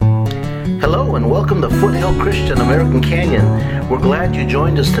Hello and welcome to Foothill Christian American Canyon. We're glad you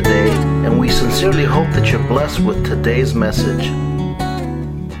joined us today, and we sincerely hope that you're blessed with today's message.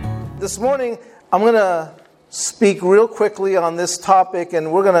 This morning, I'm going to speak real quickly on this topic,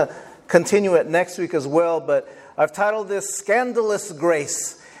 and we're going to continue it next week as well, but I've titled this Scandalous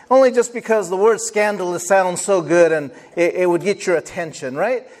Grace. Only just because the word scandalous sounds so good and it would get your attention,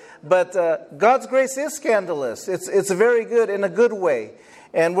 right? But God's grace is scandalous. It's very good in a good way.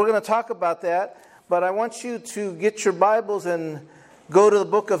 And we're going to talk about that. But I want you to get your Bibles and go to the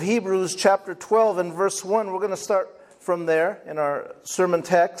book of Hebrews chapter 12 and verse 1. We're going to start from there in our sermon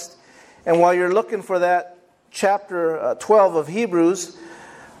text. And while you're looking for that chapter 12 of Hebrews,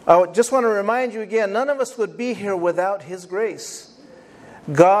 I just want to remind you again, none of us would be here without His grace.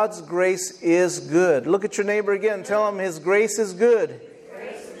 God's grace is good. Look at your neighbor again. Tell him His grace is good.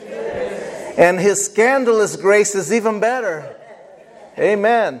 And His scandalous grace is even better.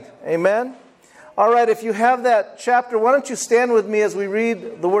 Amen. Amen. All right, if you have that chapter, why don't you stand with me as we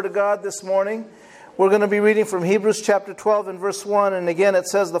read the Word of God this morning. We're going to be reading from Hebrews chapter 12 and verse 1. And again, it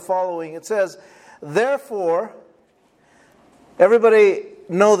says the following. It says, therefore, everybody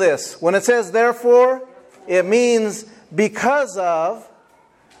know this. When it says therefore, it means because of.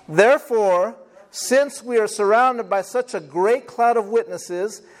 Therefore, since we are surrounded by such a great cloud of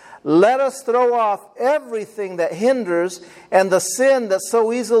witnesses, let us throw off everything that hinders and the sin that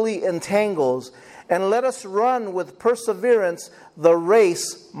so easily entangles, and let us run with perseverance the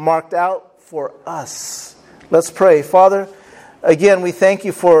race marked out for us. Let's pray. Father, again, we thank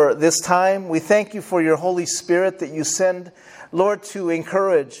You for this time. We thank You for Your Holy Spirit that You send, Lord, to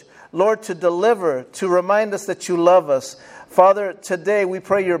encourage, Lord, to deliver, to remind us that You love us. Father, today we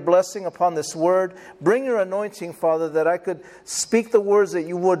pray Your blessing upon this word. Bring Your anointing, Father, that I could speak the words that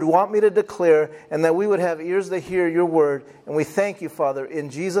You would want me to declare, and that we would have ears to hear Your word. And we thank You, Father, in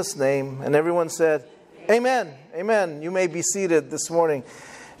Jesus' name. And everyone said, Amen. Amen. You may be seated this morning.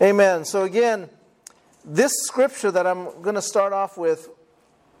 Amen. So again, this scripture that I'm going to start off with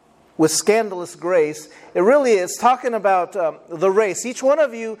scandalous grace, it really is talking about the race. Each one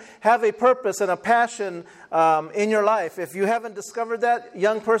of you have a purpose and a passion in your life. If you haven't discovered that,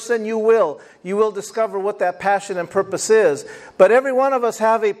 young person, you will. You will discover what that passion and purpose is. But every one of us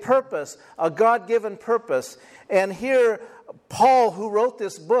have a purpose, a God-given purpose. And here, Paul, who wrote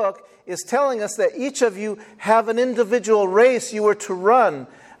this book, is telling us that each of you have an individual race you are to run.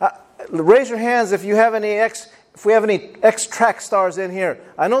 Raise your hands if you have any If we have any ex-track stars in here.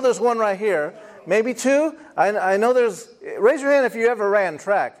 I know there's one right here. Maybe two. I know there's... Raise your hand if you ever ran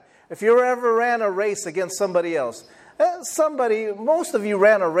track. If you ever ran a race against somebody else. Most of you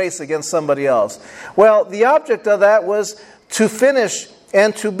ran a race against somebody else. Well, the object of that was to finish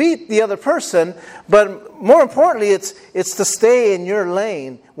and to beat the other person. But more importantly, it's to stay in your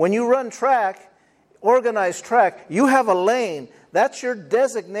lane. When you run track, organized track, you have a lane. That's your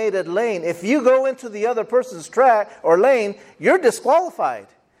designated lane. If you go into the other person's track or lane, you're disqualified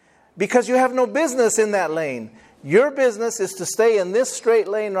because you have no business in that lane. Your business is to stay in this straight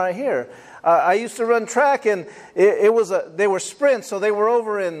lane right here. I used to run track, and they were sprints, so they were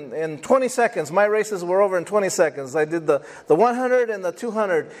over in 20 seconds. My races were over in 20 seconds. I did the 100 and the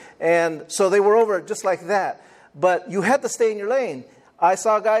 200, and so they were over just like that. But you had to stay in your lane. I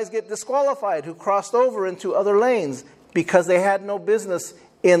saw guys get disqualified who crossed over into other lanes because they had no business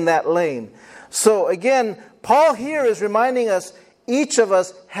in that lane. So again, Paul here is reminding us, each of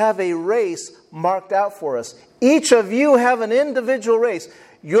us have a race marked out for us. Each of you have an individual race.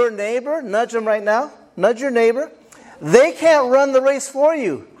 Your neighbor, nudge them right now, nudge your neighbor. They can't run the race for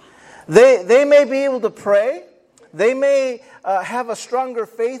you. They may be able to pray. They may have a stronger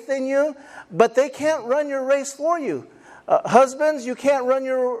faith than you, but they can't run your race for you. Husbands, you can't run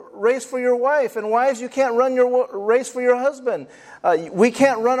your race for your wife. And wives, you can't run your race for your husband. We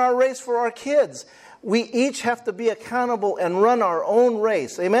can't run our race for our kids. We each have to be accountable and run our own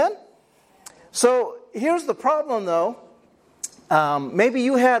race. Amen? So here's the problem, though. Maybe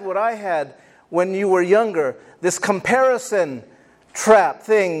you had what I had when you were younger. This comparison trap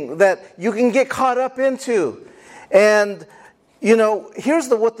thing that you can get caught up into. And, you know, here's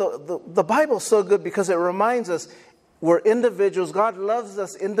what the Bible's so good because it reminds us, we're individuals. God loves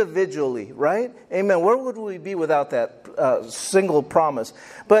us individually, right? Amen. Where would we be without that single promise?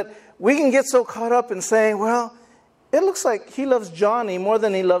 But we can get so caught up in saying, well, it looks like He loves Johnny more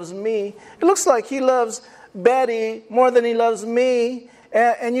than He loves me. It looks like He loves Betty more than He loves me.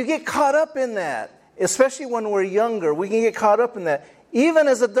 And you get caught up in that, especially when we're younger. We can get caught up in that. Even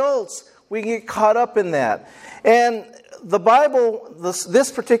as adults, we can get caught up in that. And the Bible,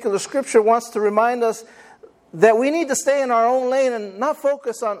 this particular scripture wants to remind us that we need to stay in our own lane and not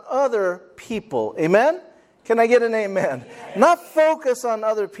focus on other people. Amen? Can I get an amen? Not focus on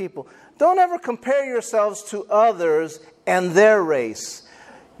other people. Don't ever compare yourselves to others and their race.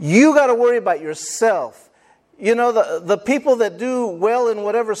 You got to worry about yourself. You know, the people that do well in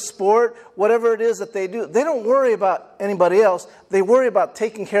whatever sport, whatever it is that they do, they don't worry about anybody else. They worry about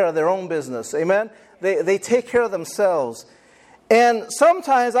taking care of their own business. Amen? They take care of themselves. And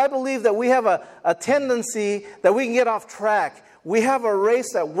sometimes I believe that we have a tendency that we can get off track. We have a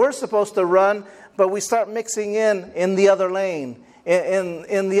race that we're supposed to run, but we start mixing in the other lane,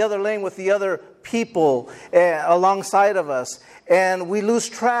 in the other lane with the other people alongside of us. And we lose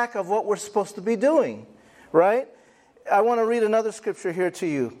track of what we're supposed to be doing, right? I want to read another scripture here to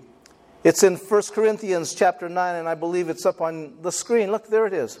you. It's in 1 Corinthians chapter 9, and I believe it's up on the screen. Look, there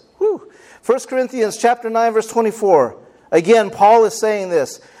it is. Whew. 1 Corinthians chapter 9, verse 24. Again, Paul is saying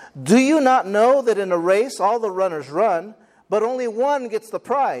this. Do you not know that in a race all the runners run, but only one gets the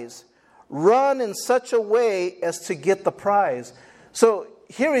prize? Run in such a way as to get the prize. So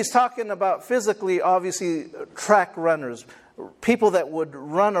here he's talking about physically, obviously, track runners, people that would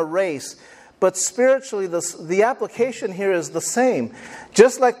run a race. But spiritually, the application here is the same.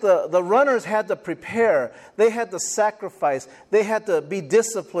 Just like the runners had to prepare, they had to sacrifice, they had to be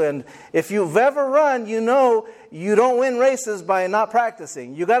disciplined. If you've ever run, you know you don't win races by not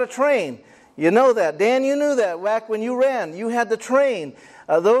practicing. You got to train. You know that. Dan, you knew that back when you ran. You had to train.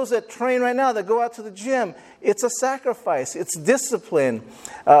 Those that train right now, that go out to the gym, it's a sacrifice. It's discipline.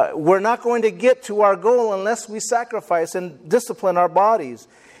 We're not going to get to our goal unless we sacrifice and discipline our bodies.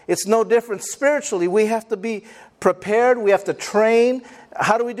 It's no different spiritually. We have to be prepared. We have to train.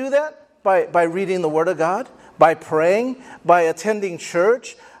 How do we do that? By reading the Word of God, by praying, by attending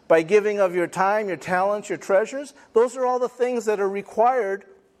church, by giving of your time, your talents, your treasures. Those are all the things that are required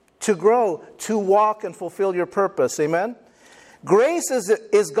to grow, to walk and fulfill your purpose. Amen? Grace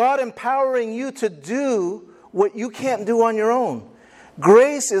is God empowering you to do what you can't do on your own.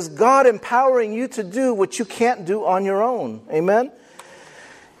 Grace is God empowering you to do what you can't do on your own. Amen?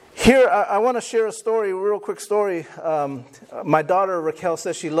 Here, I want to share a story, a real quick story. My daughter, Raquel,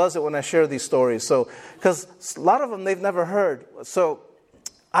 says she loves it when I share these stories. So, because a lot of them they've never heard. So,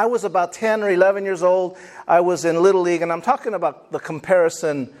 I was about 10 or 11 years old. I was in Little League, and I'm talking about the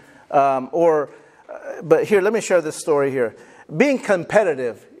comparison. But here, let me share this story here. Being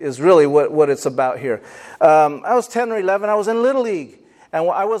competitive is really what it's about here. I was 10 or 11. I was in Little League, and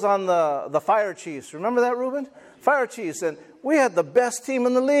I was on the Fire Chiefs. Remember that, Ruben? Fire Chiefs, and we had the best team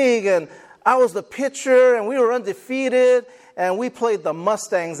in the league, and I was the pitcher, and we were undefeated, and we played the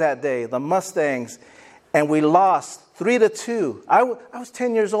Mustangs that day, the Mustangs, and we lost 3-2. I was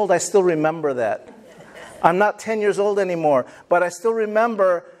 10 years old. I still remember that. I'm not 10 years old anymore, but I still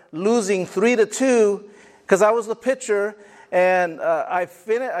remember losing 3-2 because I was the pitcher, and I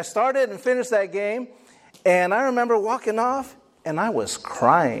started and finished that game, and I remember walking off, and I was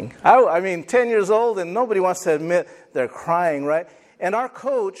crying. I mean, 10 years old, and nobody wants to admit they're crying, right? And our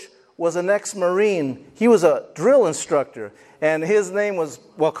coach was an ex-Marine. He was a drill instructor, and his name was,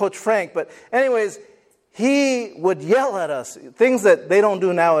 Coach Frank. But anyways, he would yell at us, things that they don't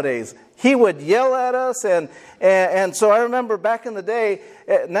do nowadays. He would yell at us, and so I remember back in the day,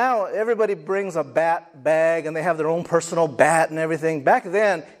 now everybody brings a bat bag, and they have their own personal bat and everything. Back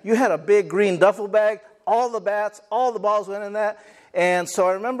then, you had a big green duffel bag, all the bats, all the balls went in that. And so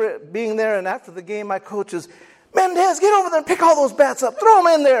I remember being there, and after the game, my coach is, Mendez, get over there and pick all those bats up. Throw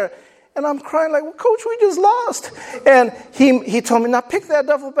them in there. And I'm crying like, well, Coach, we just lost. And he told me, now pick that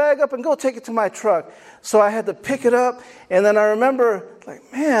duffel bag up and go take it to my truck. So I had to pick it up. And then I remember, like,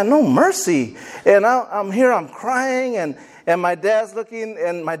 man, no mercy. And I'm here, I'm crying. And my dad's looking,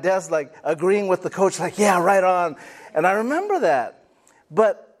 and my dad's like agreeing with the coach, like, yeah, right on. And I remember that.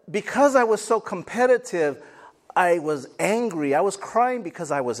 But because I was so competitive, I was angry. I was crying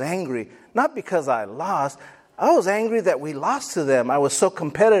because I was angry, not because I lost. I was angry that we lost to them. I was so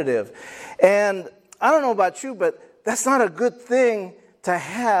competitive. And I don't know about you, but that's not a good thing to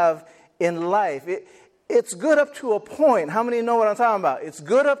have in life. It's good up to a point. How many know what I'm talking about? It's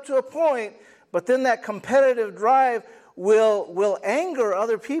good up to a point, but then that competitive drive will anger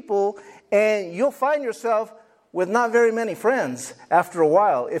other people, and you'll find yourself with not very many friends after a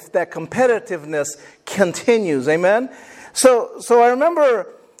while if that competitiveness continues. Amen? So I remember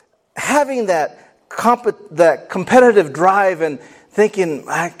having that competitive drive and thinking,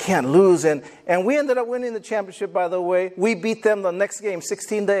 I can't lose. And we ended up winning the championship, by the way. We beat them the next game,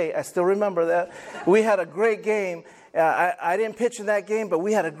 16-day. I still remember that. We had a great game. I didn't pitch in that game, but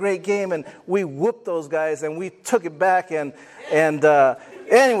we had a great game, and we whooped those guys, and we took it back. And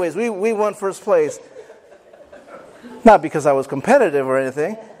anyways, we won first place. Not because I was competitive or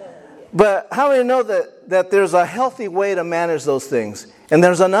anything. But how many know that there's a healthy way to manage those things? And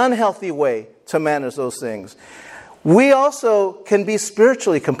there's an unhealthy way to manage those things. We also can be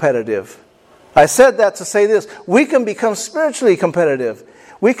spiritually competitive. I said that to say this. We can become spiritually competitive.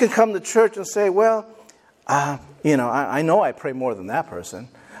 We can come to church and say, well, I know I pray more than that person.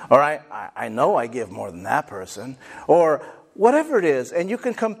 Or I know I give more than that person. Or whatever it is. And you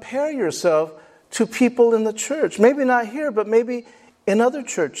can compare yourself to people in the church. Maybe not here, but maybe in other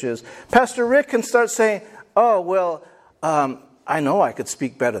churches. Pastor Rick can start saying, oh, well, I know I could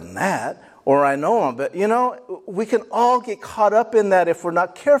speak better than that. Or I know him. But, we can all get caught up in that if we're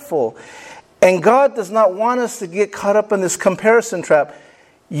not careful. And God does not want us to get caught up in this comparison trap.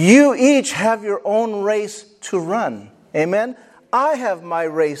 You each have your own race to run. Amen? I have my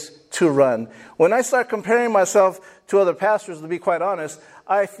race to run. When I start comparing myself to other pastors, to be quite honest,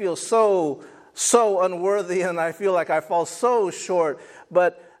 I feel so unworthy and I feel like I fall so short.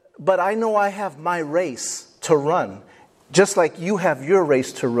 But I know I have my race to run. Just like you have your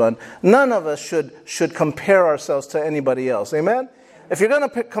race to run. None of us should compare ourselves to anybody else. Amen? If you're going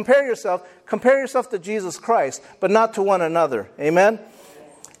to compare yourself to Jesus Christ, but not to one another. Amen?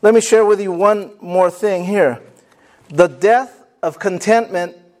 Let me share with you one more thing here. The death of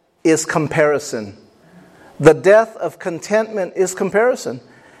contentment is comparison. The death of contentment is comparison.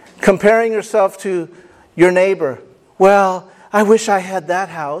 Comparing yourself to your neighbor. Well, I wish I had that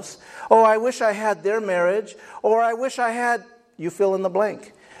house. Oh, I wish I had their marriage. Or I wish I had, you fill in the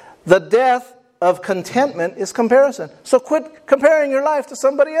blank. The death of contentment is comparison. So quit comparing your life to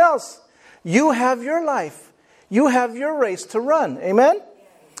somebody else. You have your life. You have your race to run. Amen?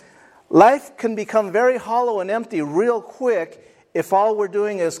 Life can become very hollow and empty real quick if all we're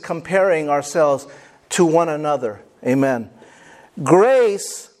doing is comparing ourselves to one another. Amen.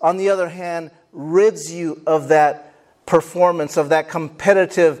 Grace, on the other hand, rids you of that performance, of that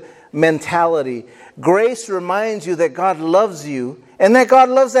competitive mentality. Grace reminds you that God loves you and that God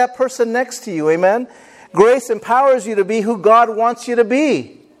loves that person next to you. Amen? Grace empowers you to be who God wants you to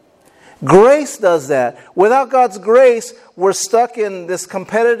be. Grace does that. Without God's grace, we're stuck in this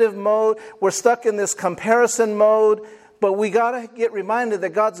competitive mode. We're stuck in this comparison mode. But we got to get reminded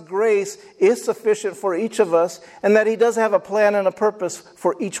that God's grace is sufficient for each of us and that He does have a plan and a purpose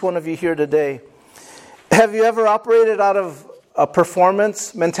for each one of you here today. Have you ever operated out of a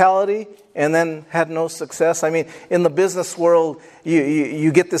performance mentality and then had no success? I mean, in the business world,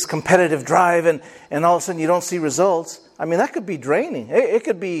 you get this competitive drive and all of a sudden you don't see results. I mean, that could be draining. It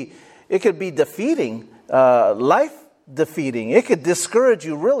could be defeating, life defeating. It could discourage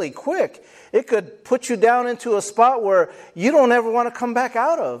you really quick. It could put you down into a spot where you don't ever want to come back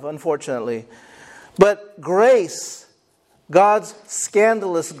out of, unfortunately. But grace, God's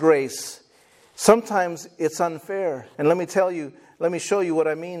scandalous grace, sometimes it's unfair. And let me show you what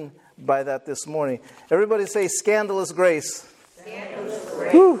I mean by that this morning. Everybody say scandalous grace. Scandalous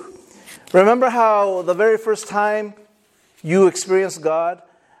grace. Whew. Remember how the very first time you experienced God?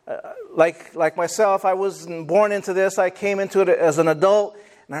 Like myself, I wasn't born into this. I came into it as an adult.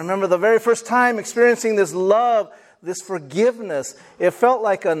 And I remember the very first time experiencing this love, this forgiveness. It felt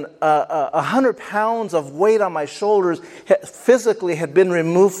like 100 pounds of weight on my shoulders physically had been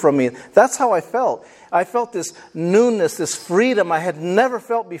removed from me. That's how I felt. I felt this newness, this freedom I had never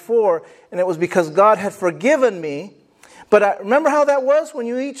felt before. And it was because God had forgiven me. But I remember how that was when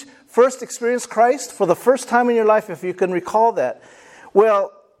you each first experienced Christ for the first time in your life, if you can recall that.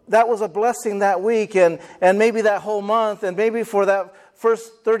 Well, that was a blessing that week and maybe that whole month and maybe for that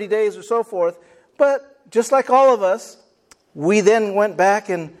first 30 days or so forth. But just like all of us, we then went back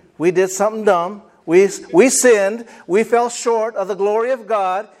and we did something dumb. We sinned. We fell short of the glory of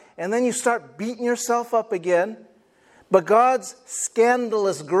God. And then you start beating yourself up again. But God's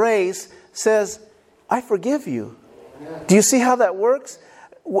scandalous grace says, I forgive you. Do you see how that works?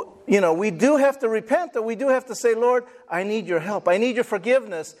 We do have to repent, but we do have to say, Lord, I need your help. I need your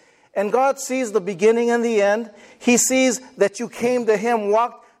forgiveness. And God sees the beginning and the end. He sees that you came to Him,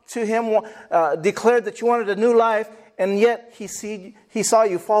 walked to Him, declared that you wanted a new life, and yet He saw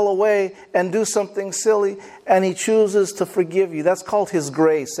you fall away and do something silly, and He chooses to forgive you. That's called His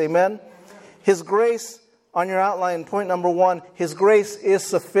grace. Amen? His grace, on your outline, point number 1, His grace is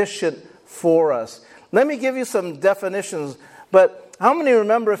sufficient for us. Let me give you some definitions, but how many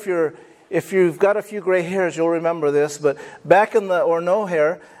remember, if you've got a few gray hairs, you'll remember this, but back in the, or no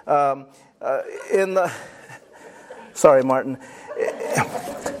hair, sorry, Martin.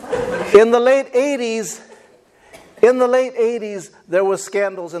 In the late 80s, there was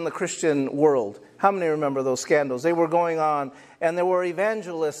scandals in the Christian world. How many remember those scandals? They were going on, and there were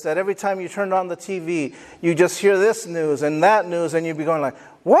evangelists that every time you turned on the TV, you just hear this news and that news, and you'd be going like,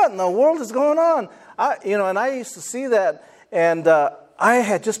 what in the world is going on? And I used to see that, and I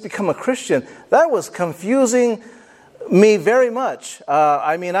had just become a Christian. That was confusing me very much.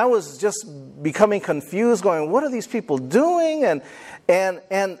 I was just becoming confused, going, what are these people doing? And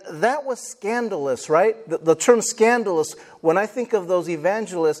that was scandalous, right? The term scandalous, when I think of those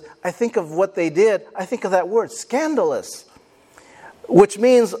evangelists, I think of what they did. I think of that word, scandalous, which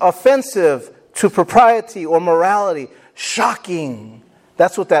means offensive to propriety or morality, shocking.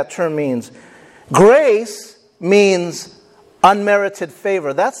 That's what that term means. Grace means unmerited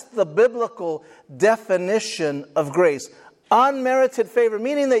favor. That's the biblical definition of grace. Unmerited favor,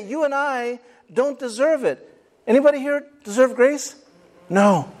 meaning that you and I don't deserve it. Anybody here deserve grace?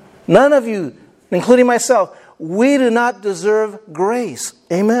 No. None of you, including myself. We do not deserve grace.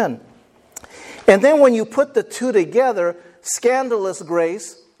 Amen. And then when you put the two together, scandalous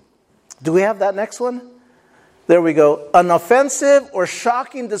grace, do we have that next one? There we go. An offensive or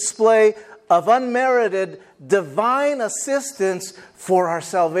shocking display of unmerited divine assistance for our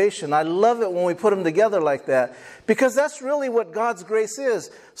salvation. I love it when we put them together like that, because that's really what God's grace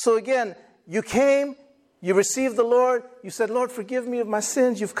is. So again, you came, you received the Lord, you said, Lord, forgive me of my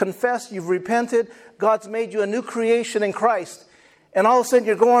sins. You've confessed, you've repented. God's made you a new creation in Christ. And all of a sudden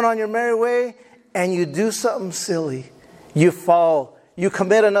you're going on your merry way and you do something silly. You fall. You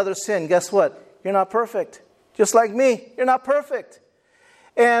commit another sin. Guess what? You're not perfect. Just like me, you're not perfect.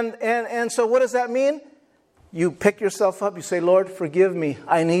 And so what does that mean? You pick yourself up. You say, Lord, forgive me.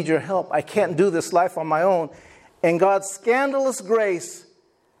 I need your help. I can't do this life on my own. And God's scandalous grace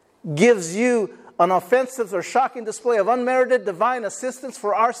gives you an offensive or shocking display of unmerited divine assistance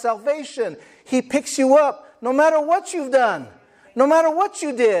for our salvation. He picks you up no matter what you've done, no matter what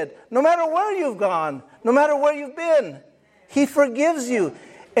you did, no matter where you've gone, no matter where you've been. He forgives you.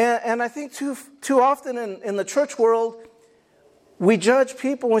 And I think too often in the church world, we judge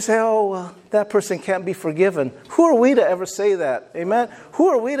people and we say, oh, well, that person can't be forgiven. Who are we to ever say that? Amen? Who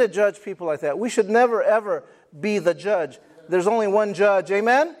are we to judge people like that? We should never, ever be the judge. There's only one judge.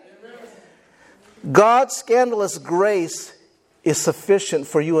 Amen? God's scandalous grace is sufficient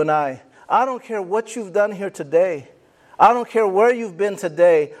for you and I. I don't care what you've done here today. I don't care where you've been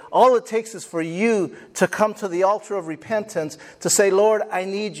today. All it takes is for you to come to the altar of repentance to say, Lord, I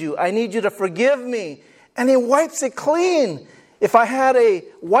need you. I need you to forgive me. And He wipes it clean. If I had a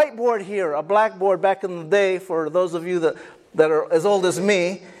whiteboard here, a blackboard back in the day, for those of you that are as old as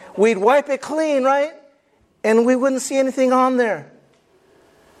me, we'd wipe it clean, right? And we wouldn't see anything on there.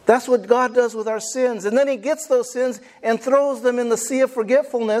 That's what God does with our sins. And then He gets those sins and throws them in the sea of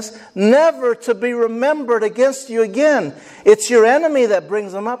forgetfulness, never to be remembered against you again. It's your enemy that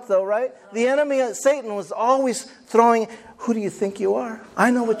brings them up, though, right? The enemy, Satan, was always throwing, who do you think you are?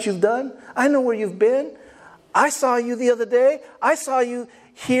 I know what you've done. I know where you've been. I saw you the other day. I saw you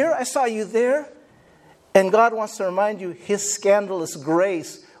here. I saw you there. And God wants to remind you, His scandalous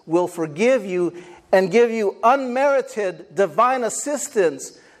grace will forgive you and give you unmerited divine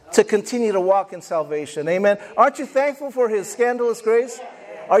assistance to continue to walk in salvation. Amen. Aren't you thankful for His scandalous grace?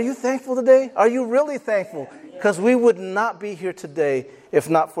 Are you thankful today? Are you really thankful? Because we would not be here today if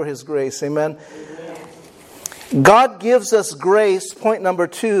not for His grace. Amen. God gives us grace, point number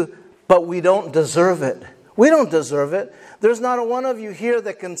 2, but we don't deserve it. We don't deserve it. There's not a one of you here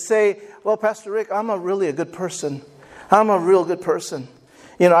that can say, well, Pastor Rick, I'm really a good person. I'm a real good person.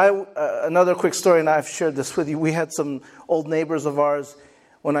 You know, another quick story, and I've shared this with you. We had some old neighbors of ours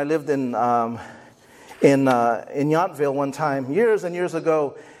when I lived in Yountville one time, years and years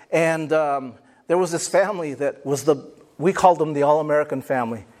ago. And there was this family that was we called them the All-American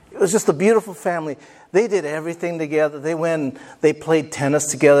family. It was just a beautiful family. They did everything together. They went, they played tennis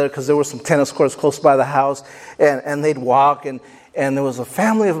together because there were some tennis courts close by the house. And they'd walk, and there was a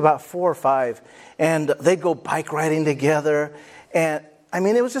family of about 4 or 5. And they'd go bike riding together. And I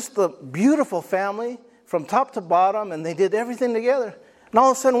mean, it was just a beautiful family from top to bottom, and they did everything together. And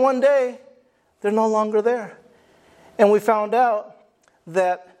all of a sudden, one day, they're no longer there. And we found out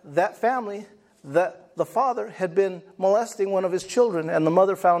that family, that the father had been molesting one of his children, and the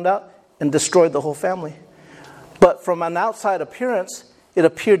mother found out and destroyed the whole family. But from an outside appearance, it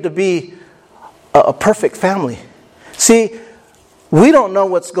appeared to be a perfect family. See, we don't know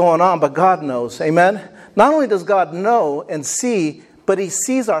what's going on, but God knows. Amen? Not only does God know and see, but He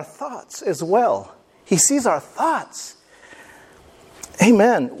sees our thoughts as well. He sees our thoughts.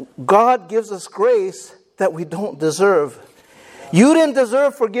 Amen. God gives us grace that we don't deserve. You didn't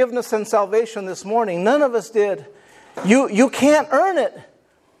deserve forgiveness and salvation this morning. None of us did. You can't earn it.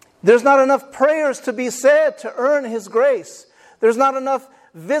 There's not enough prayers to be said to earn His grace. There's not enough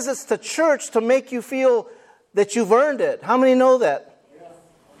visits to church to make you feel that you've earned it. How many know that?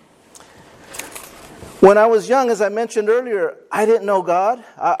 When I was young, as I mentioned earlier, I didn't know God.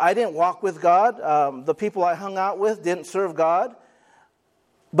 I didn't walk with God. The people I hung out with didn't serve God.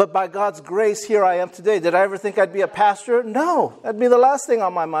 But by God's grace, here I am today. Did I ever think I'd be a pastor? No. That'd be the last thing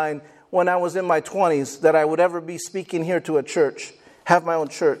on my mind when I was in my 20s, that I would ever be speaking here to a church, have my own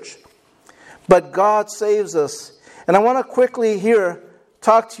church. But God saves us. And I want to quickly here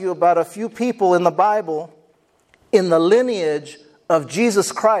talk to you about a few people in the Bible in the lineage of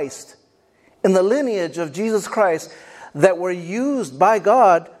Jesus Christ. In the lineage of Jesus Christ that were used by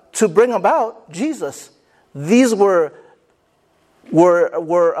God to bring about Jesus. These were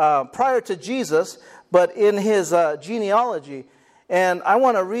prior to Jesus, but in His genealogy. And I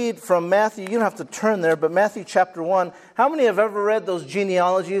want to read from Matthew. You don't have to turn there, but Matthew chapter 1. How many have ever read those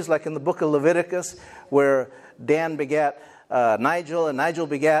genealogies, like in the book of Leviticus, where Dan begat Nigel, and Nigel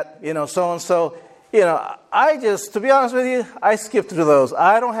begat, so-and-so. I just, to be honest with you, I skipped through those.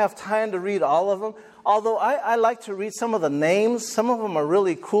 I don't have time to read all of them. Although I like to read some of the names. Some of them are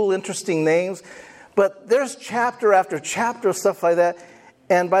really cool, interesting names. But there's chapter after chapter of stuff like that.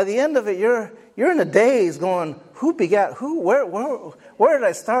 And by the end of it, you're in a daze going, who begat who? Where did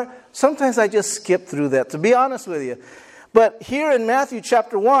I start? Sometimes I just skip through that, to be honest with you. But here in Matthew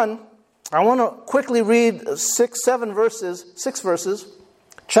chapter 1, I want to quickly read 6 verses.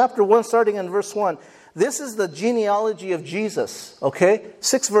 Chapter 1, starting in verse 1. This is the genealogy of Jesus, okay?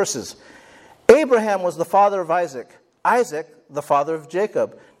 6 verses. Abraham was the father of Isaac. Isaac, the father of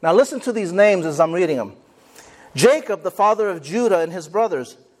Jacob. Now listen to these names as I'm reading them. Jacob, the father of Judah and his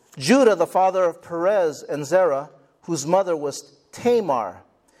brothers. Judah, the father of Perez and Zerah, whose mother was Tamar.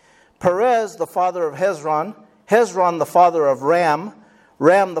 Perez, the father of Hezron. Hezron, the father of Ram.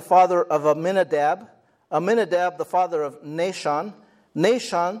 Ram, the father of Amminadab. Amminadab, the father of Nahshon.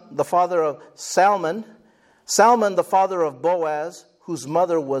 Nahshon, the father of Salmon. Salmon, the father of Boaz, whose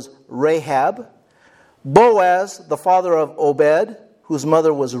mother was Rahab. Boaz, the father of Obed, whose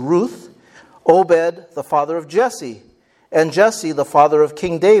mother was Ruth. Obed, the father of Jesse. And Jesse, the father of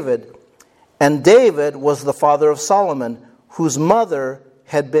King David. And David was the father of Solomon, whose mother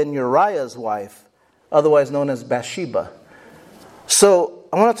had been Uriah's wife, otherwise known as Bathsheba. So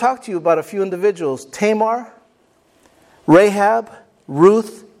I want to talk to you about a few individuals. Tamar, Rahab,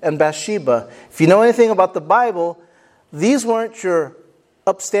 Ruth, and Bathsheba. If you know anything about the Bible, these weren't your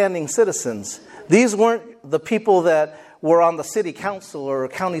upstanding citizens. These weren't the people that were on the city council or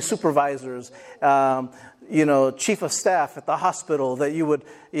county supervisors, chief of staff at the hospital that you would,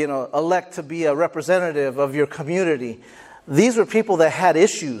 elect to be a representative of your community. These were people that had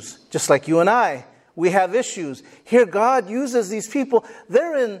issues, just like you and I. We have issues. Here God uses these people.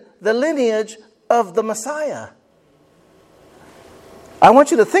 They're in the lineage of the Messiah. I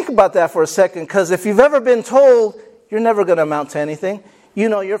want you to think about that for a second, because if you've ever been told you're never going to amount to anything,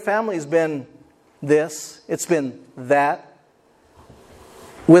 your family's been this, it's been that.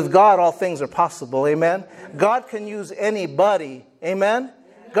 With God, all things are possible, amen? God can use anybody, amen?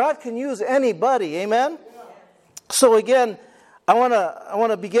 God can use anybody, amen? So again, I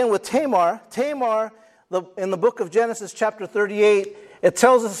want to begin with Tamar. Tamar, in the book of Genesis chapter 38, it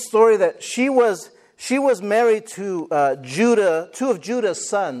tells us a story that she was married to Judah, two of Judah's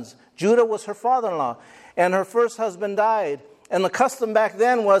sons. Judah was her father-in-law, and her first husband died. And the custom back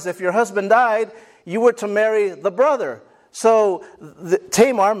then was if your husband died, you were to marry the brother. So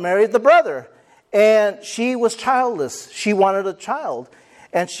Tamar married the brother, and she was childless. She wanted a child.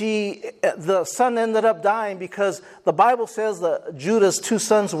 And the son ended up dying because the Bible says that Judah's two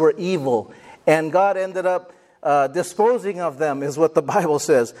sons were evil, and God ended up disposing of them, is what the Bible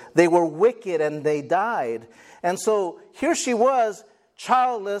says. They were wicked and they died. And so here she was,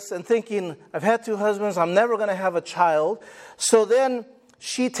 childless, and thinking, I've had two husbands, I'm never going to have a child. So then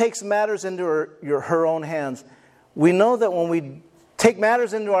she takes matters into her own hands. We know that when we take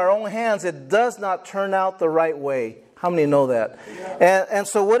matters into our own hands, it does not turn out the right way. How many know that? Yeah. And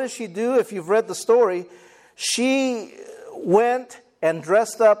so what does she do? If you've read the story, she went and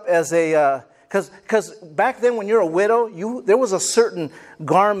dressed up as a... Because back then when you're a widow, there was a certain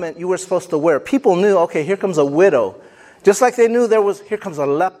garment you were supposed to wear. People knew, okay, here comes a widow. Just like they knew here comes a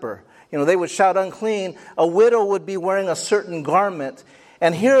leper. They would shout unclean. A widow would be wearing a certain garment.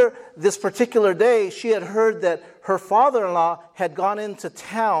 And here, this particular day, she had heard that her father-in-law had gone into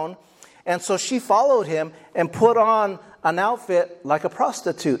town. And so she followed him and put on an outfit like a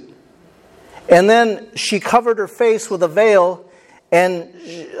prostitute. And then she covered her face with a veil. And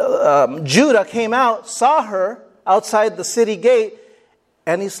Judah came out, saw her outside the city gate,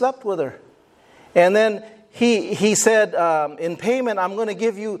 and he slept with her. And then he said, in payment, I'm going to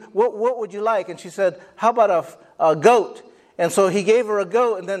give you, what would you like? And she said, how about a goat? And so he gave her a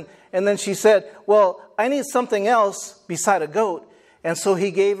goat, and then she said, well, I need something else beside a goat. And so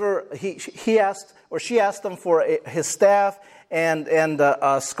he gave her, she asked him for his staff and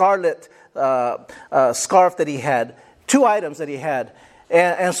a scarlet scarf that he had, 2 items that he had.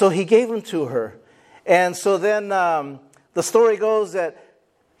 And so he gave them to her. And so then the story goes that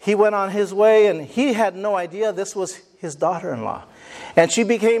he went on his way, and he had no idea this was his daughter-in-law. And she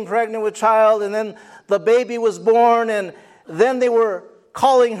became pregnant with child, and then the baby was born, and then they were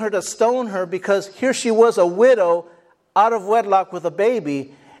calling her to stone her because here she was, a widow, out of wedlock with a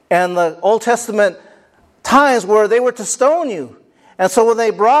baby. And the Old Testament times where they were to stone you. And so when they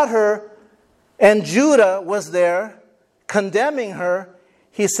brought her, and Judah was there condemning her,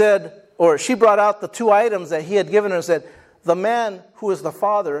 he said, or she brought out the 2 items that he had given her and said, the man who is the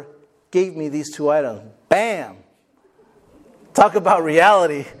father gave me these 2 items. Bam! Talk about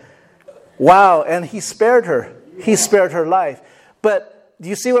reality. Wow, and he spared her. He spared her life. But do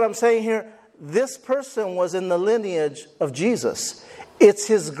you see what I'm saying here? This person was in the lineage of Jesus. It's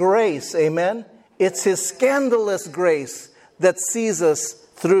his grace, amen? It's his scandalous grace that sees us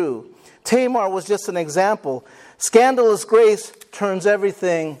through. Tamar was just an example. Scandalous grace turns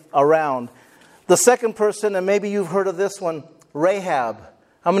everything around. The second person, and maybe you've heard of this one, Rahab.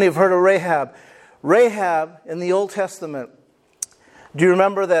 How many have heard of Rahab? Rahab in the Old Testament. Do you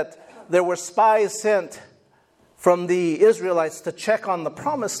remember that there were spies sent from the Israelites to check on the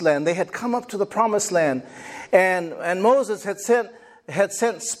promised land? They had come up to the promised land. And Moses had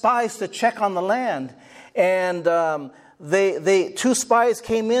sent spies to check on the land. And 2 spies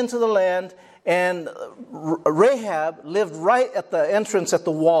came into the land, and Rahab lived right at the entrance, at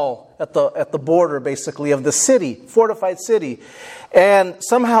the wall, at the border, basically, of the city, fortified city. And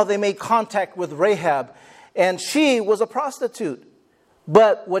somehow they made contact with Rahab. And she was a prostitute.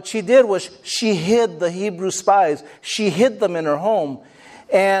 But what she did was she hid the Hebrew spies. She hid them in her home.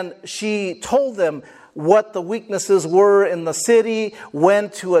 And she told them what the weaknesses were in the city, when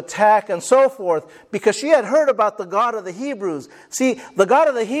to attack, and so forth, because she had heard about the God of the Hebrews. See, the God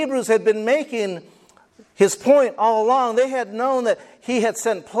of the Hebrews had been making his point all along. They had known that he had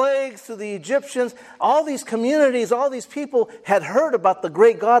sent plagues to the Egyptians. All these communities, all these people had heard about the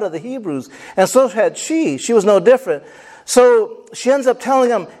great God of the Hebrews. And so had she. She was no different. So she ends up telling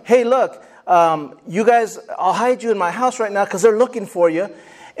them, hey, look, you guys, I'll hide you in my house right now because they're looking for you.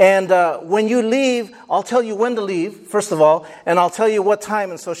 And when you leave, I'll tell you when to leave, first of all, and I'll tell you what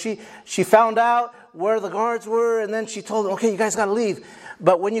time. And so she found out where the guards were, and then she told them, okay, you guys got to leave.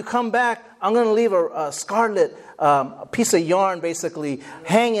 But when you come back, I'm going to leave a scarlet a piece of yarn, basically,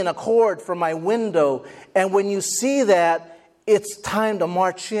 hanging a cord from my window. And when you see that, it's time to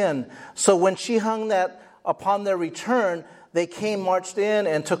march in. So when she hung that upon their return, they came, marched in,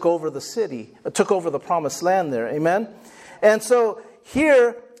 and took over the city, took over the promised land there. Amen? And so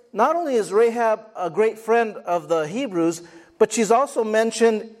here, not only is Rahab a great friend of the Hebrews, but she's also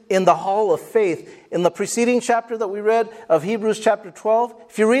mentioned in the Hall of Faith. In the preceding chapter that we read of Hebrews chapter 12,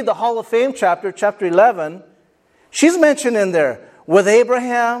 if you read the Hall of Fame chapter 11, she's mentioned in there with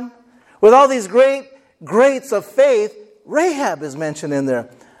Abraham, with all these greats of faith. Rahab is mentioned in there.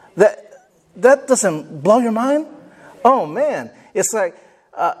 That doesn't blow your mind? Oh man, it's like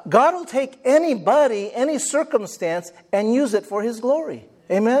God will take anybody, any circumstance, and use it for his glory.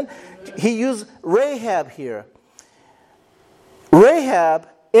 Amen? He used Rahab here. Rahab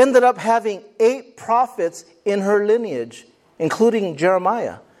ended up having 8 prophets in her lineage, including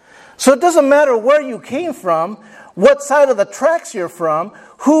Jeremiah. So it doesn't matter where you came from, what side of the tracks you're from,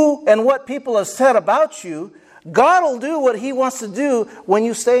 who and what people have said about you. God will do what he wants to do when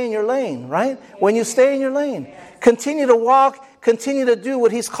you stay in your lane, right? When you stay in your lane. Continue to walk, continue to do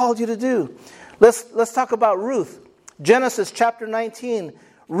what he's called you to do. Let's talk about Ruth. Genesis chapter 19.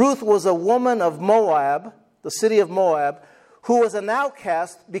 Ruth was a woman of Moab, the city of Moab, who was an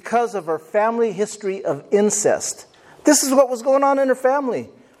outcast because of her family history of incest. This is what was going on in her family.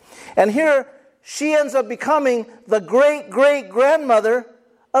 And here she ends up becoming the great-great-grandmother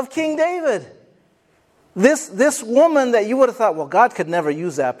of King David. This woman that you would have thought, well, God could never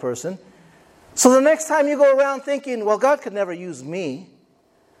use that person. So the next time you go around thinking, well, God could never use me,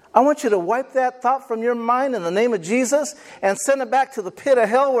 I want you to wipe that thought from your mind in the name of Jesus and send it back to the pit of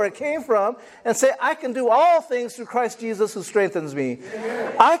hell where it came from and say, I can do all things through Christ Jesus who strengthens me.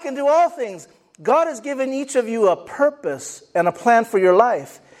 Amen. I can do all things. God has given each of you a purpose and a plan for your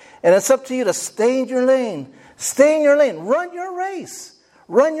life. And it's up to you to stay in your lane. Stay in your lane. Run your race.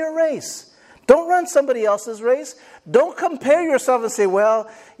 Run your race. Don't run somebody else's race. Don't compare yourself and say, well,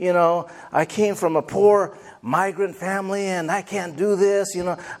 I came from a poor migrant family and I can't do this.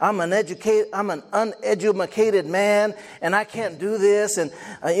 I'm an uneducated man and I can't do this. And,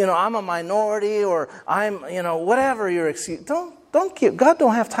 I'm a minority or I'm, whatever your excuse. God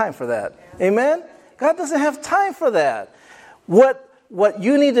don't have time for that. Amen? God doesn't have time for that. What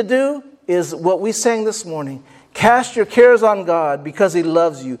you need to do is what we sang this morning. Cast your cares on God because He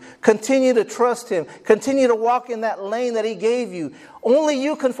loves you. Continue to trust Him. Continue to walk in that lane that He gave you. Only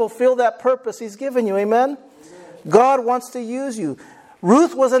you can fulfill that purpose He's given you. Amen? God wants to use you.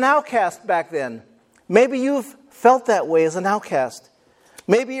 Ruth was an outcast back then. Maybe you've felt that way as an outcast.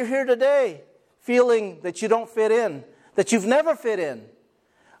 Maybe you're here today feeling that you don't fit in, that you've never fit in.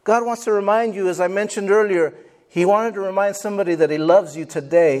 God wants to remind you, as I mentioned earlier, He wanted to remind somebody that He loves you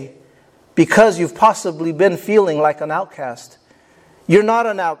today because you've possibly been feeling like an outcast. You're not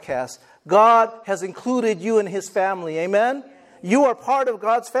an outcast. God has included you in His family. Amen? You are part of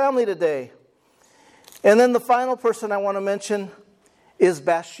God's family today. And then the final person I want to mention is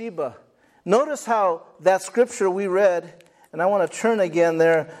Bathsheba. Notice how that scripture we read, and I want to turn again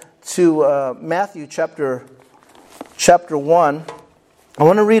there to Matthew chapter 1. I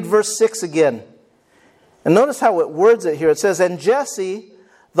want to read verse 6 again. And notice how it words it here. It says, and Jesse,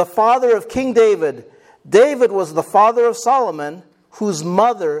 the father of King David. David was the father of Solomon, whose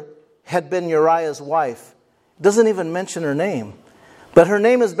mother had been Uriah's wife. It doesn't even mention her name. But her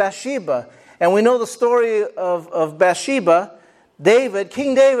name is Bathsheba. And we know the story of Bathsheba.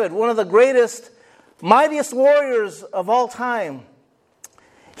 King David, one of the greatest, mightiest warriors of all time.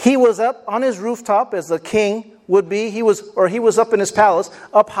 He was up on his rooftop, as a king would be. He was up in his palace,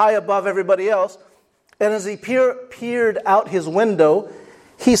 up high above everybody else. And as he peered out his window,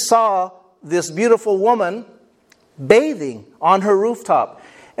 he saw this beautiful woman bathing on her rooftop.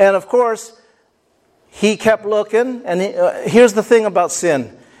 And of course, he kept looking. And here's the thing about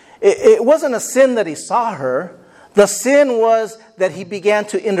sin. It wasn't a sin that he saw her. The sin was that he began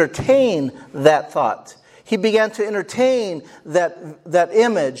to entertain that thought. He began to entertain that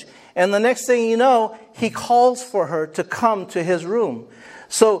image. And the next thing you know, he calls for her to come to his room.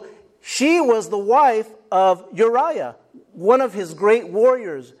 So she was the wife of Uriah, one of his great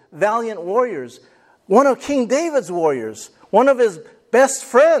warriors, valiant warriors, one of King David's warriors, one of his best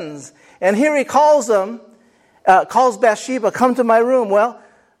friends. And here he calls Bathsheba, come to my room. Well,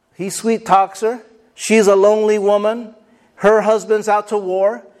 he sweet talks her. She's a lonely woman. Her husband's out to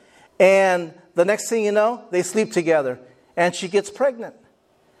war. And the next thing you know, they sleep together. And she gets pregnant.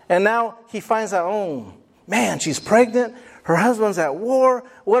 And now he finds out, oh, man, she's pregnant. Her husband's at war.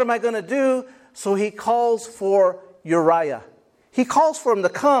 What am I going to do? So he calls for Uriah. He calls for him to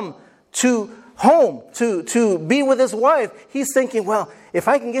come to home, to be with his wife. He's thinking, well, if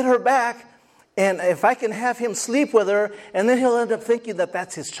I can get her back, and if I can have him sleep with her, and then he'll end up thinking that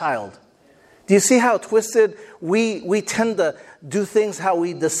that's his child. Do you see how twisted we tend to do things, how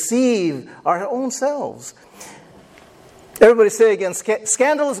we deceive our own selves? Everybody say again,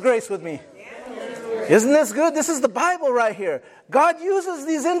 scandalous grace with me. Isn't this good? This is the Bible right here. God uses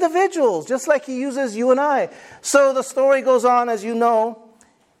these individuals just like He uses you and I. So the story goes on, as you know.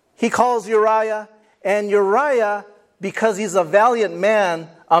 He calls Uriah, and Uriah, because he's a valiant man,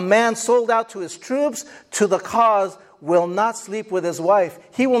 a man sold out to his troops, to the cause, will not sleep with his wife.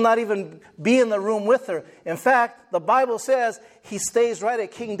 He will not even be in the room with her. In fact, the Bible says he stays right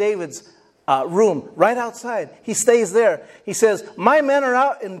at King David's room, right outside. He stays there. He says, my men are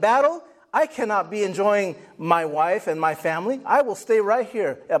out in battle. I cannot be enjoying my wife and my family. I will stay right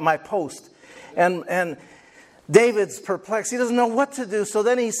here at my post. And David's perplexed. He doesn't know what to do. So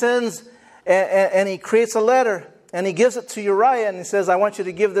then he sends and he creates a letter. And he gives it to Uriah. And he says, I want you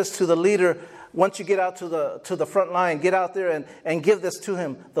to give this to the leader. Once you get out to the front line, get out there and give this to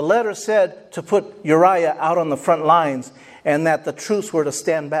him. The letter said to put Uriah out on the front lines and that the troops were to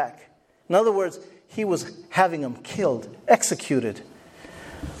stand back. In other words, he was having him killed, executed.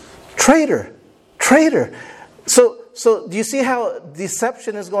 Traitor. So do you see how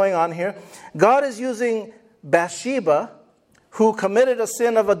deception is going on here? God is using Bathsheba, who committed a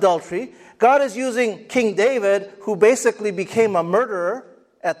sin of adultery. God is using King David, who basically became a murderer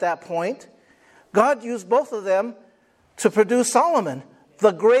at that point. God used both of them to produce Solomon,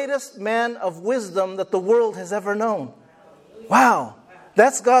 the greatest man of wisdom that the world has ever known. Wow,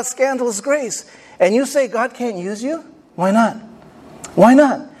 that's God's scandalous grace. And you say God can't use you? Why not? Why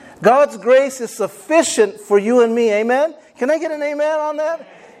not? God's grace is sufficient for you and me. Amen? Can I get an amen on that?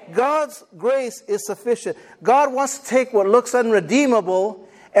 God's grace is sufficient. God wants to take what looks unredeemable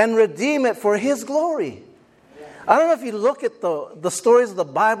and redeem it for His glory. I don't know if you look at the stories of the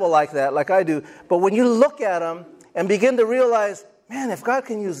Bible like that, like I do, but when you look at them and begin to realize, man, if God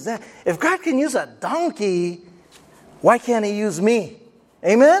can use that, if God can use a donkey, why can't He use me?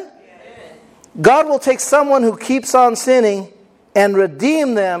 Amen? God will take someone who keeps on sinning and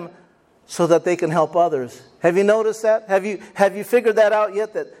redeem them so that they can help others. Have you noticed that? Have you figured that out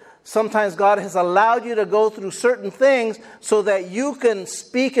yet? That sometimes God has allowed you to go through certain things so that you can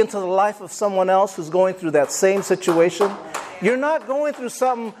speak into the life of someone else who's going through that same situation. You're not going through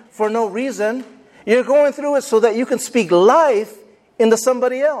something for no reason. You're going through it so that you can speak life into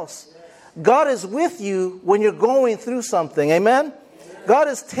somebody else. God is with you when you're going through something. Amen? God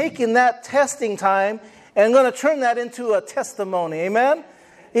is taking that testing time and going to turn that into a testimony. Amen?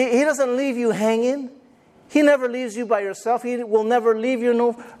 He doesn't leave you hanging. He never leaves you by yourself. He will never leave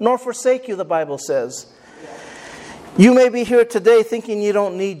you nor forsake you, the Bible says. You may be here today thinking you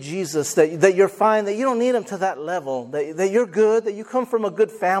don't need Jesus, that you're fine, that you don't need Him to that level, that you're good, that you come from a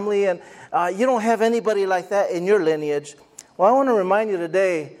good family, and you don't have anybody like that in your lineage. Well, I want to remind you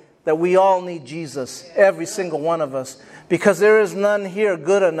today that we all need Jesus, every single one of us. Because there is none here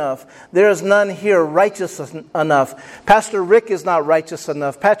good enough. There is none here righteous enough. Pastor Rick is not righteous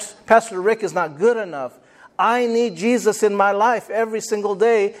enough. Pastor Rick is not good enough. I need Jesus in my life every single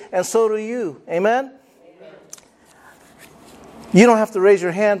day, and so do you. Amen? Amen? You don't have to raise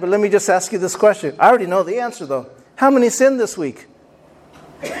your hand, but let me just ask you this question. I already know the answer, though. How many sinned this week?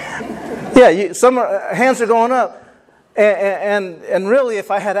 Yeah, hands are going up. And really,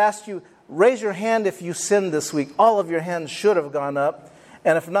 if I had asked you, raise your hand if you sinned this week, all of your hands should have gone up.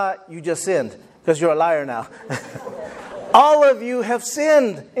 And if not, you just sinned, because you're a liar now. All of you have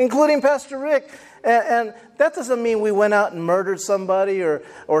sinned, including Pastor Rick. And that doesn't mean we went out and murdered somebody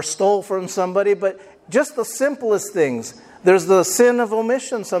or stole from somebody, but just the simplest things. There's the sin of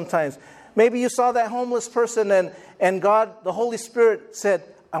omission sometimes. Maybe you saw that homeless person and God, the Holy Spirit said,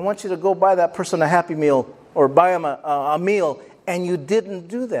 I want you to go buy that person a Happy Meal or buy him a meal, and you didn't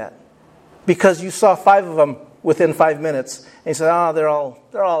do that. Because you saw 5 of them within 5 minutes. And you said, they're all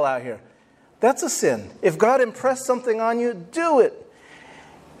out here. That's a sin. If God impressed something on you, do it.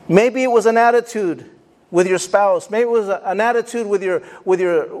 Maybe it was an attitude with your spouse. Maybe it was an attitude with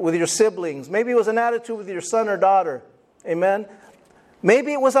your siblings. Maybe it was an attitude with your son or daughter. Amen?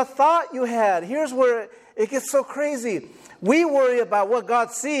 Maybe it was a thought you had. Here's where it gets so crazy. We worry about what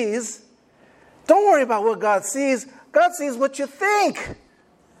God sees. Don't worry about what God sees. God sees what you think.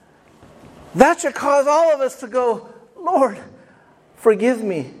 That should cause all of us to go, Lord, forgive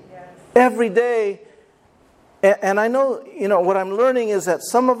me every day. And I know, what I'm learning is that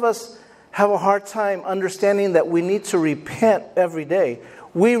some of us have a hard time understanding that we need to repent every day.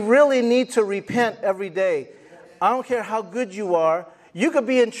 We really need to repent every day. I don't care how good you are. You could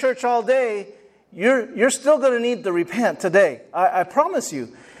be in church all day. You're still going to need to repent today. I promise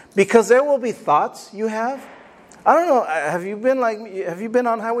you. Because there will be thoughts you have. I don't know, have you been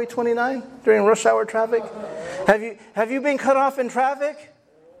on Highway 29 during rush hour traffic? Have you been cut off in traffic?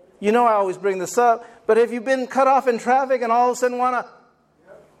 You know I always bring this up, but have you been cut off in traffic and all of a sudden want to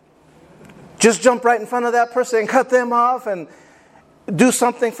just jump right in front of that person and cut them off and do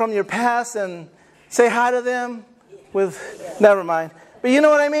something from your past and say hi to them never mind. But you know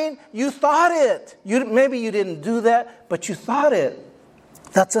what I mean? You thought it. Maybe you didn't do that, but you thought it.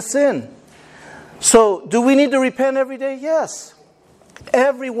 That's a sin. So, do we need to repent every day? Yes.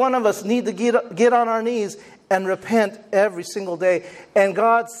 Every one of us need to get on our knees and repent every single day. And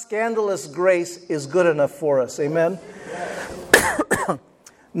God's scandalous grace is good enough for us. Amen?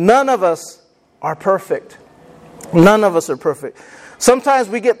 None of us are perfect. None of us are perfect. Sometimes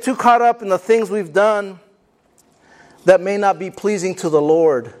we get too caught up in the things we've done that may not be pleasing to the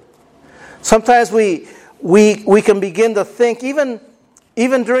Lord. Sometimes we can begin to think, even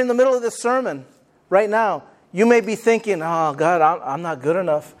during the middle of this sermon, right now, you may be thinking, oh, God, I'm not good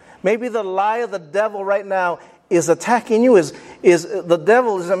enough. Maybe the lie of the devil right now is attacking you. Is the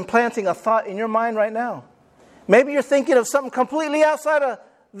devil is implanting a thought in your mind right now. Maybe you're thinking of something completely outside of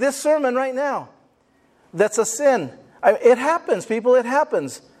this sermon right now. That's a sin. It happens, people. It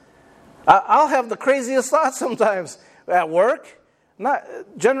happens. I'll have the craziest thoughts sometimes at work. Not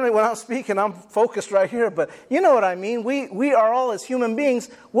generally when I'm speaking, I'm focused right here, but you know what I mean. We are all, as human beings,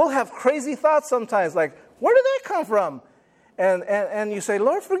 we'll have crazy thoughts sometimes, like, where did that come from? And you say,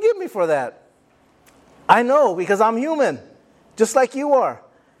 Lord, forgive me for that. I know, because I'm human, just like you are.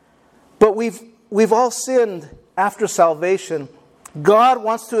 But we've all sinned after salvation. God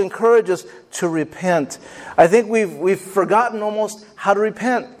wants to encourage us to repent. I think we've forgotten almost how to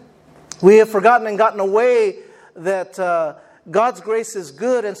repent. We have forgotten and gotten away that God's grace is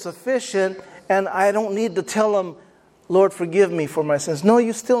good and sufficient, and I don't need to tell him, Lord, forgive me for my sins. No,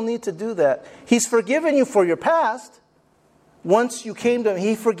 you still need to do that. He's forgiven you for your past. Once you came to him,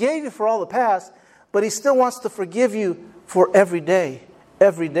 he forgave you for all the past, but he still wants to forgive you for every day.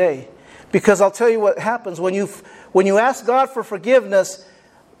 Every day. Because I'll tell you what happens. When you ask God for forgiveness,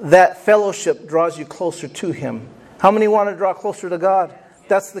 that fellowship draws you closer to him. How many want to draw closer to God?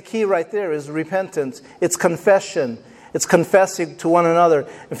 That's the key right there, is repentance. It's confession. It's confessing to one another.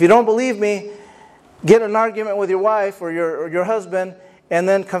 If you don't believe me, get an argument with your wife or your husband, and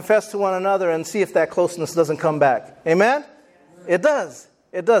then confess to one another and see if that closeness doesn't come back. Amen? It does.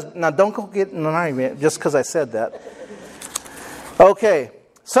 It does. Now, don't go get in an argument just because I said that. Okay.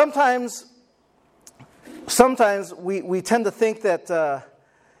 Sometimes we tend to think that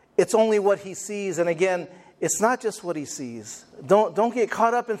it's only what he sees. And again, it's not just what he sees. Don't get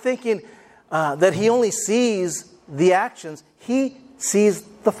caught up in thinking that he only sees the actions. He sees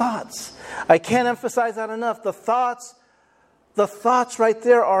the thoughts. I can't emphasize that enough. The thoughts right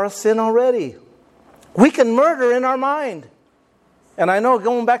there are a sin already. We can murder in our mind. And I know,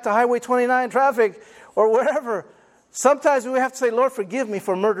 going back to Highway 29 traffic or wherever, sometimes we have to say, Lord, forgive me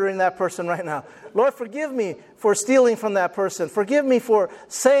for murdering that person right now. Lord, forgive me for stealing from that person. Forgive me for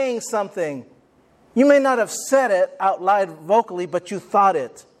saying something. You may not have said it out loud vocally, but you thought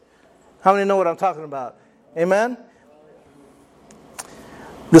it. How many know what I'm talking about? Amen?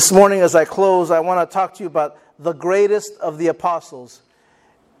 This morning as I close, I want to talk to you about the greatest of the apostles.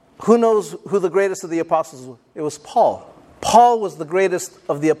 Who knows who the greatest of the apostles was? It was Paul. Paul was the greatest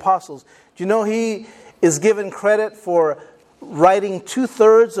of the apostles. Do you know he is given credit for writing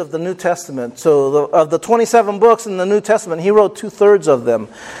 2/3 of the New Testament? So of the 27 books in the New Testament, he wrote 2/3 of them,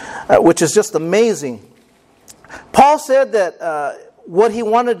 which is just amazing. Paul said that what he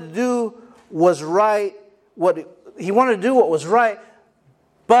wanted to do was right. He wanted to do what was right,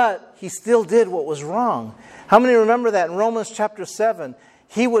 but he still did what was wrong. How many remember that in Romans chapter 7?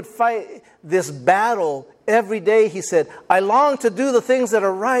 He would fight this battle every day. He said, I long to do the things that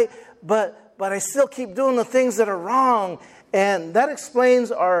are right, but I still keep doing the things that are wrong. And that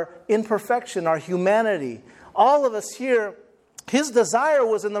explains our imperfection, our humanity. All of us here, his desire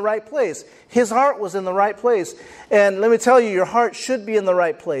was in the right place. His heart was in the right place. And let me tell you, your heart should be in the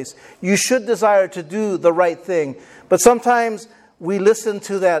right place. You should desire to do the right thing. But sometimes we listen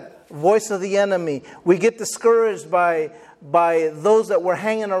to that voice of the enemy. We get discouraged by those that we're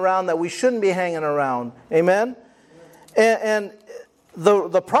hanging around that we shouldn't be hanging around. Amen? And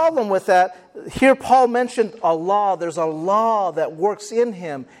the problem with that, here Paul mentioned a law. There's a law that works in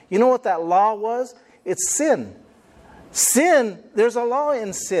him. You know what that law was? It's sin. Sin, there's a law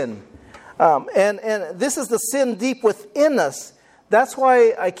in sin. And this is the sin deep within us. That's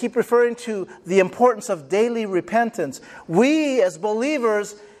why I keep referring to the importance of daily repentance. We as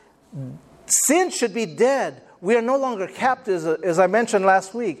believers, sin should be dead. We are no longer captives, as I mentioned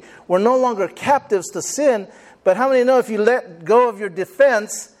last week. We're no longer captives to sin. But how many know if you let go of your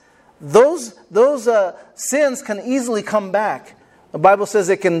defense, those sins can easily come back. The Bible says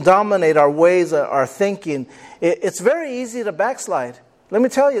it can dominate our ways, our thinking. It's very easy to backslide. Let me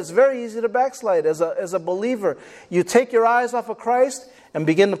tell you, it's very easy to backslide as a believer. You take your eyes off of Christ and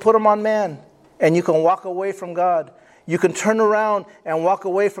begin to put them on man. And you can walk away from God. You can turn around and walk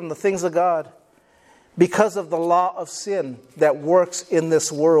away from the things of God. Because of the law of sin that works in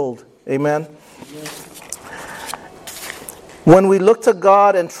this world. Amen? When we look to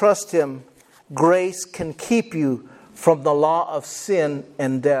God and trust Him, grace can keep you from the law of sin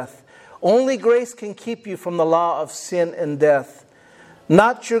and death. Only grace can keep you from the law of sin and death.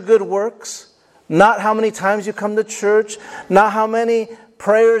 Not your good works, not how many times you come to church, not how many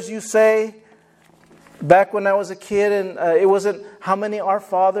prayers you say. Back when I was a kid, and it wasn't how many Our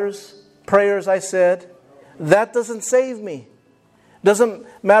Fathers prayers I said. That doesn't save me. Doesn't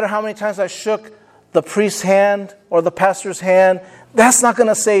matter how many times I shook the priest's hand or the pastor's hand. That's not going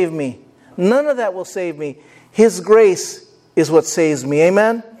to save me. None of that will save me. His grace is what saves me.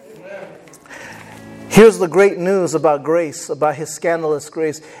 Amen? Amen. Here's the great news about grace, about His scandalous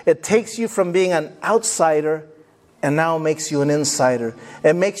grace. It takes you from being an outsider and now makes you an insider.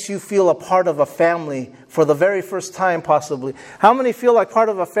 It makes you feel a part of a family for the very first time, possibly. How many feel like part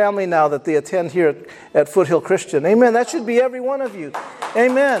of a family now that they attend here at Foothill Christian? Amen. That should be every one of you.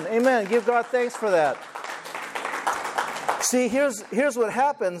 Amen. Amen. Give God thanks for that. See, here's what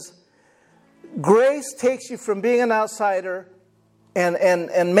happens. Grace takes you from being an outsider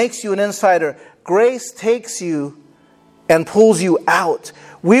and makes you an insider. Grace takes you and pulls you out.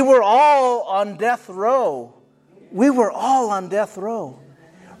 We were all on death row. We were all on death row,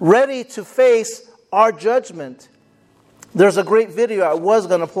 ready to face our judgment. There's a great video I was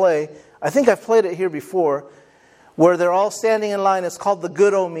going to play. I think I've played it here before, where they're all standing in line. It's called the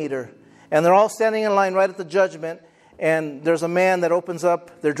Good-O-Meter. And they're all standing in line right at the judgment. And there's a man that opens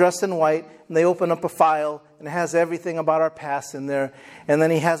up, they're dressed in white, and they open up a file, and it has everything about our past in there. And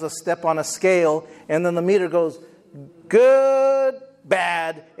then he has us step on a scale, and then the meter goes good,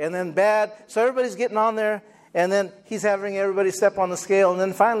 bad, and then bad. So everybody's getting on there, and then he's having everybody step on the scale. And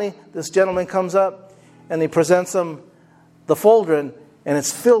then finally, this gentleman comes up, and he presents them the folder, and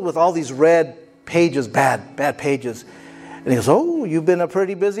it's filled with all these red pages, bad pages. And he goes, oh, you've been a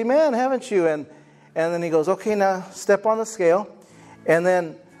pretty busy man, haven't you? And then he goes, okay, now step on the scale. And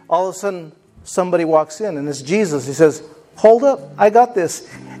then all of a sudden, somebody walks in, and it's Jesus. He says, hold up, I got this.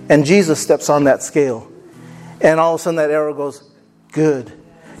 And Jesus steps on that scale. And all of a sudden, that arrow goes, good.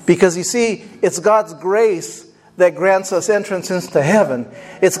 Because you see, it's God's grace that grants us entrance into heaven.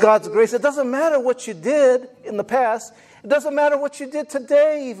 It's God's grace. It doesn't matter what you did in the past. It doesn't matter what you did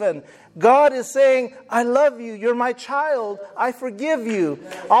today even. God is saying, I love you. You're my child. I forgive you.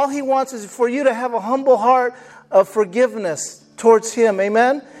 All He wants is for you to have a humble heart of forgiveness towards Him.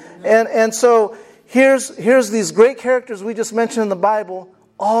 Amen? And so here's these great characters we just mentioned in the Bible,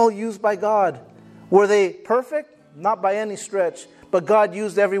 all used by God. Were they perfect? Not by any stretch. But God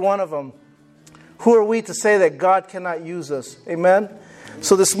used every one of them. Who are we to say that God cannot use us? Amen?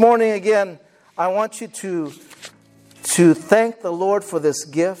 So this morning again, I want you to thank the Lord for this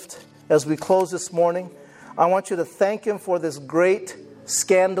gift as we close this morning. I want you to thank Him for this great,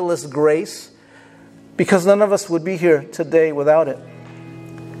 scandalous grace, because none of us would be here today without it.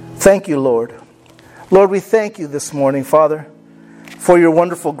 Thank you, Lord. Lord, we thank you this morning, Father, for your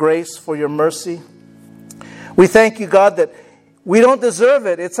wonderful grace, for your mercy. We thank you, God, that we don't deserve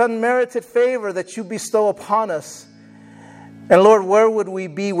it. It's unmerited favor that you bestow upon us. And Lord, where would we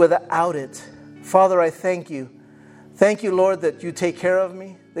be without it? Father, I thank you. Thank you, Lord, that you take care of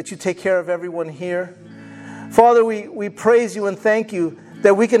me, that you take care of everyone here. Father, we praise you and thank you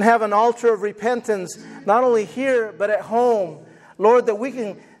that we can have an altar of repentance, not only here, but at home. Lord, that we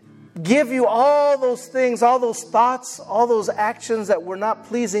can give you all those things, all those thoughts, all those actions that were not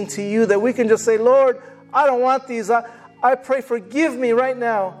pleasing to you, that we can just say, Lord, I don't want these. I pray, forgive me right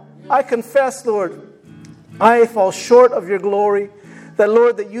now. I confess, Lord, I fall short of your glory. That,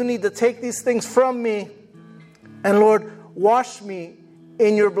 Lord, that you need to take these things from me. And, Lord, wash me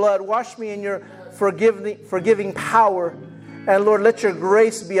in your blood. Wash me in your forgiving power. And, Lord, let your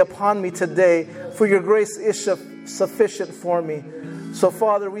grace be upon me today. For your grace is sufficient for me. So,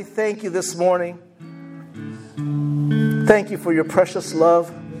 Father, we thank you this morning. Thank you for your precious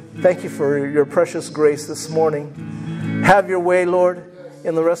love. Thank you for your precious grace this morning. Have your way, Lord,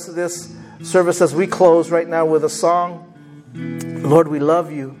 in the rest of this service as we close right now with a song. Lord, we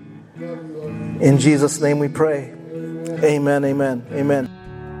love you. In Jesus' name we pray. Amen, amen, amen.